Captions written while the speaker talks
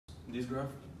This graph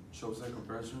shows a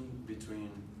comparison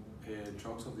between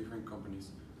trucks of different companies,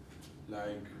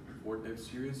 like Ford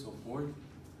F-Series of Ford,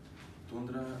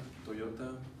 Tundra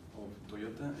Toyota of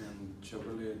Toyota, and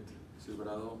Chevrolet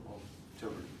Silverado of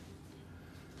Chevrolet.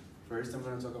 First, I'm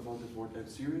going to talk about the Ford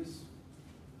F-Series.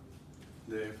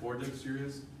 The Ford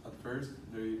F-Series, at first,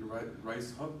 they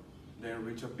rise up, then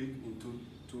reach a peak in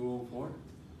 2004,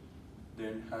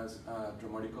 then has a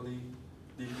dramatically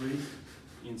decrease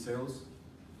in sales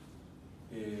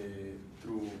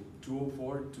through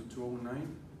 2004 to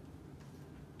 2009,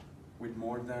 with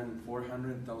more than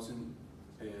 400,000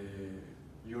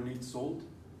 units sold,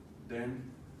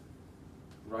 then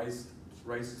gradually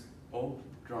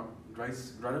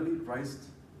rise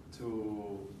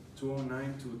to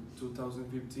 2009 to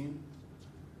 2015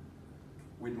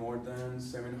 with more than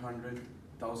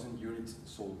 700,000 units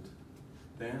sold.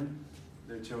 Then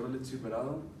the Chevrolet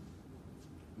Silverado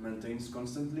maintains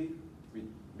constantly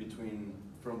between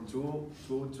from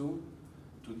 2002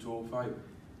 to 2005.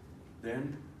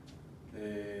 Then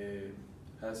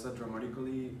has a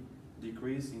dramatically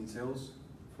decrease in sales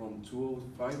from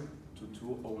 2005 to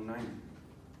 2009,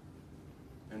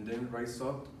 and then rise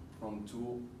up from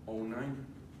 2009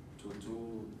 to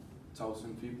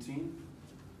 2015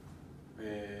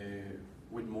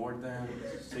 with more than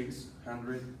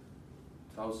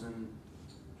 600,000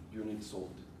 units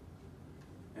sold.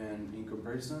 And in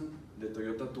comparison, the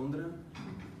Toyota Tundra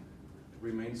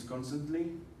remains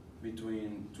constantly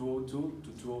between 2002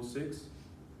 to 2006,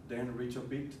 then reach a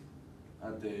peak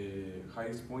at the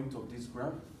highest point of this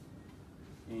graph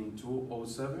in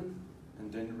 2007,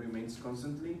 and then remains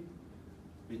constantly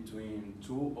between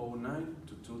 2009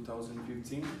 to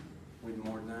 2015 with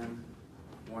more than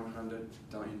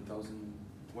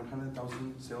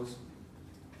 100,000 sales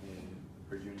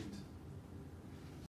per unit.